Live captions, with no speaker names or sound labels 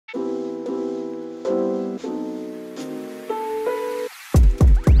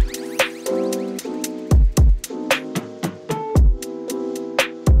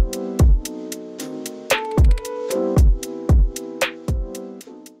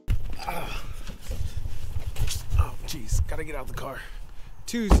Oh, geez, gotta get out the car.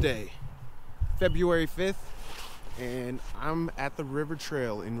 Tuesday, February 5th, and I'm at the river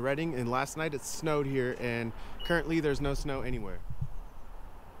trail in Redding, and last night it snowed here, and currently there's no snow anywhere.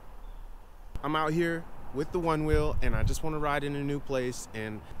 I'm out here with the one wheel, and I just want to ride in a new place,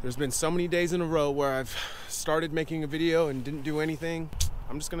 and there's been so many days in a row where I've started making a video and didn't do anything.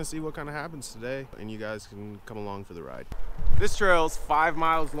 I'm just gonna see what kind of happens today, and you guys can come along for the ride. This trail is 5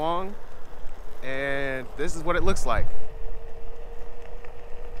 miles long, and this is what it looks like.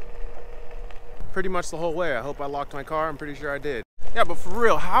 Pretty much the whole way. I hope I locked my car. I'm pretty sure I did. Yeah, but for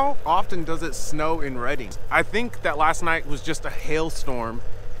real, how often does it snow in Redding? I think that last night was just a hailstorm,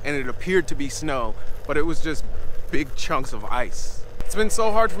 and it appeared to be snow, but it was just big chunks of ice. It's been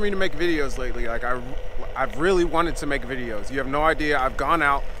so hard for me to make videos lately. Like I've really wanted to make videos. You have no idea. I've gone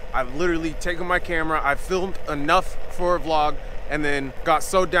out, I've literally taken my camera, I've filmed enough for a vlog, and then got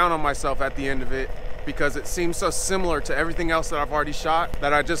so down on myself at the end of it because it seems so similar to everything else that I've already shot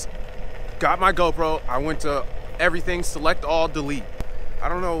that I just got my GoPro, I went to everything, select all, delete. I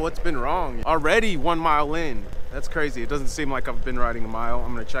don't know what's been wrong. Already 1 mile in. That's crazy. It doesn't seem like I've been riding a mile.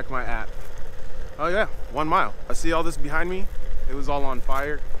 I'm gonna check my app. Oh yeah, 1 mile. I see all this behind me. It was all on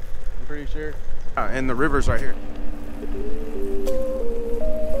fire, I'm pretty sure. And the river's right here.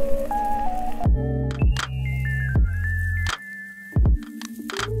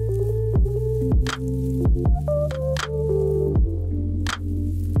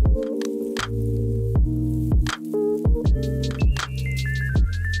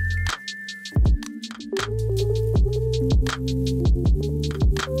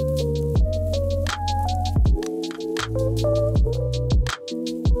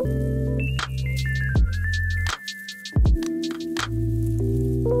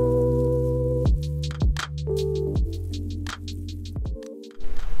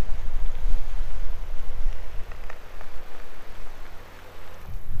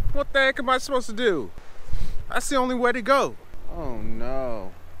 What the heck am I supposed to do? That's the only way to go. Oh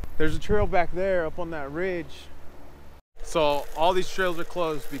no. There's a trail back there up on that ridge. So all these trails are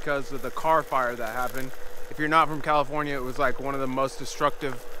closed because of the car fire that happened. If you're not from California, it was like one of the most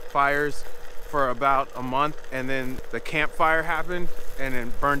destructive fires for about a month, and then the campfire happened and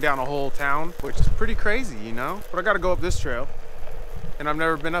it burned down a whole town, which is pretty crazy, you know? But I gotta go up this trail, and I've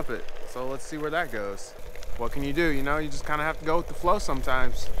never been up it. So let's see where that goes. What can you do, you know? You just kind of have to go with the flow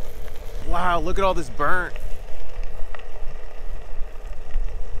sometimes. Wow, look at all this burnt.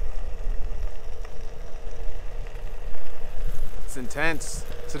 It's intense.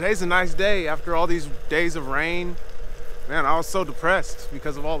 Today's a nice day after all these days of rain. Man, I was so depressed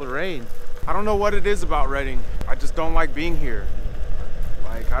because of all the rain. I don't know what it is about Redding. I just don't like being here.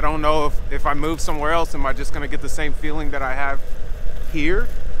 Like, I don't know if I move somewhere else, am I just gonna get the same feeling that I have here?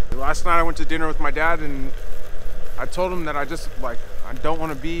 Last night I went to dinner with my dad, and I told him that I don't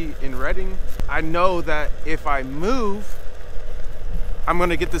want to be in Redding. I know that if I move, I'm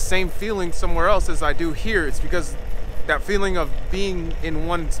gonna get the same feeling somewhere else as I do here. It's because that feeling of being in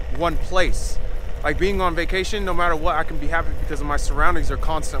one place. Like being on vacation, no matter what, I can be happy because my surroundings are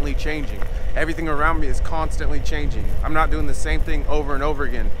constantly changing. Everything around me is constantly changing. I'm not doing the same thing over and over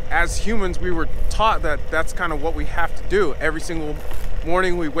again. As humans, we were taught that that's kind of what we have to do. Every single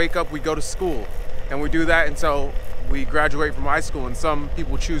morning we wake up, we go to school, and we do that until we graduate from high school, and some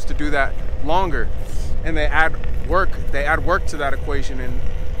people choose to do that longer, and they add work to that equation,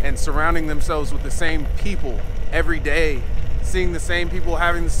 and surrounding themselves with the same people every day, seeing the same people,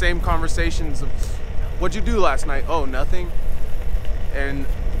 having the same conversations of, what'd you do last night? Oh, nothing. And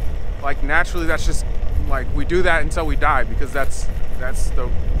like naturally, that's just like, we do that until we die, because that's the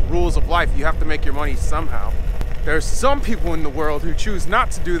rules of life. You have to make your money somehow. There's some people in the world who choose not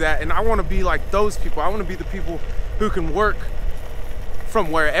to do that, and I want to be like those people. I want to be the people who can work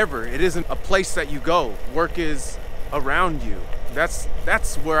from wherever. It isn't a place that you go. Work is around you. That's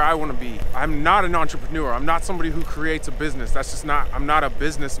where I want to be. I'm not an entrepreneur. I'm not somebody who creates a business. That's just not, I'm not a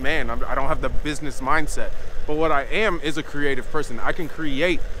businessman. I don't have the business mindset. But what I am is a creative person. I can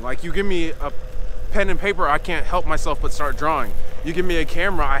create. Like, you give me a pen and paper, I can't help myself but start drawing. You give me a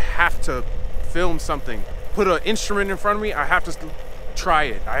camera, I have to film something. Put an instrument in front of me, I have to try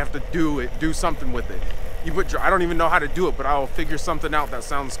it. I have to do something with it. I don't even know how to do it, but I'll figure something out that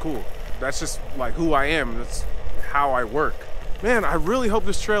sounds cool. That's just like who I am. That's how I work. Man, I really hope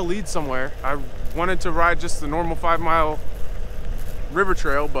this trail leads somewhere. I wanted to ride just the normal 5 mile river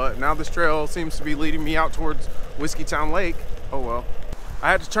trail, but now this trail seems to be leading me out towards Whiskeytown Lake. Oh well. I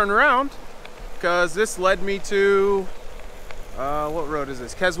had to turn around because this led me to, what road is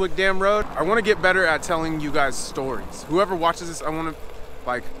this? Keswick Dam Road. I want to get better at telling you guys stories. Whoever watches this, I want to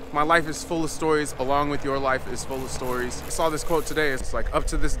Like, my life is full of stories, along with your life is full of stories. I saw this quote today. It's like, up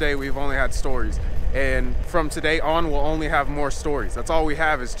to this day, we've only had stories. And from today on, we'll only have more stories. That's all we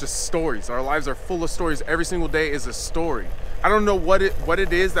have is just stories. Our lives are full of stories. Every single day is a story. I don't know what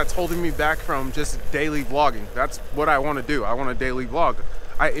it is that's holding me back from just daily vlogging. That's what I want to do. I want to daily vlog.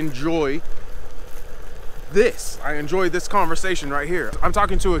 I enjoy this. I enjoy this conversation right here. I'm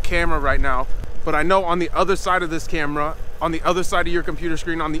talking to a camera right now, but I know on the other side of this camera, on the other side of your computer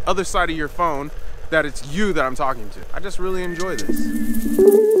screen, on the other side of your phone, that it's you that I'm talking to. I just really enjoy this.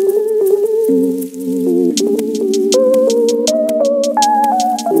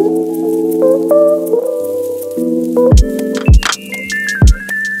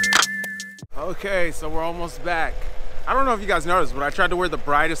 Okay, so we're almost back. I don't know if you guys noticed, but I tried to wear the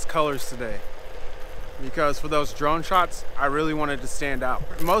brightest colors today because for those drone shots, I really wanted to stand out.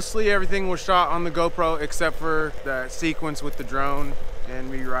 Mostly everything was shot on the GoPro except for the sequence with the drone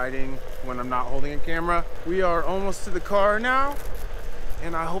and me riding when I'm not holding a camera. We are almost to the car now,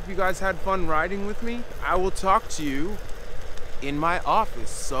 and I hope you guys had fun riding with me. I will talk to you in my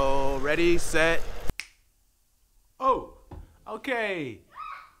office. So ready, set. Oh, okay.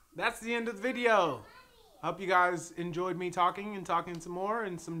 That's the end of the video. I hope you guys enjoyed me talking some more,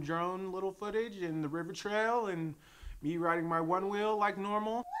 and some drone little footage and the river trail and me riding my one wheel like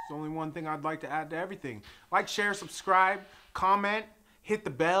normal. It's only one thing I'd like to add to everything. Like, share, subscribe, comment, hit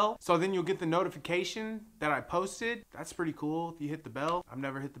the bell so then you'll get the notification that I posted. That's pretty cool if you hit the bell. I've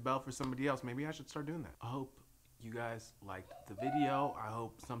never hit the bell for somebody else. Maybe I should start doing that. I hope you guys liked the video. I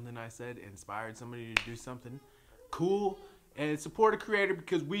hope something I said inspired somebody to do something cool and support a creator,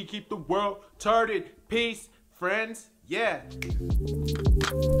 because we keep the world turning. Peace, friends. Yeah.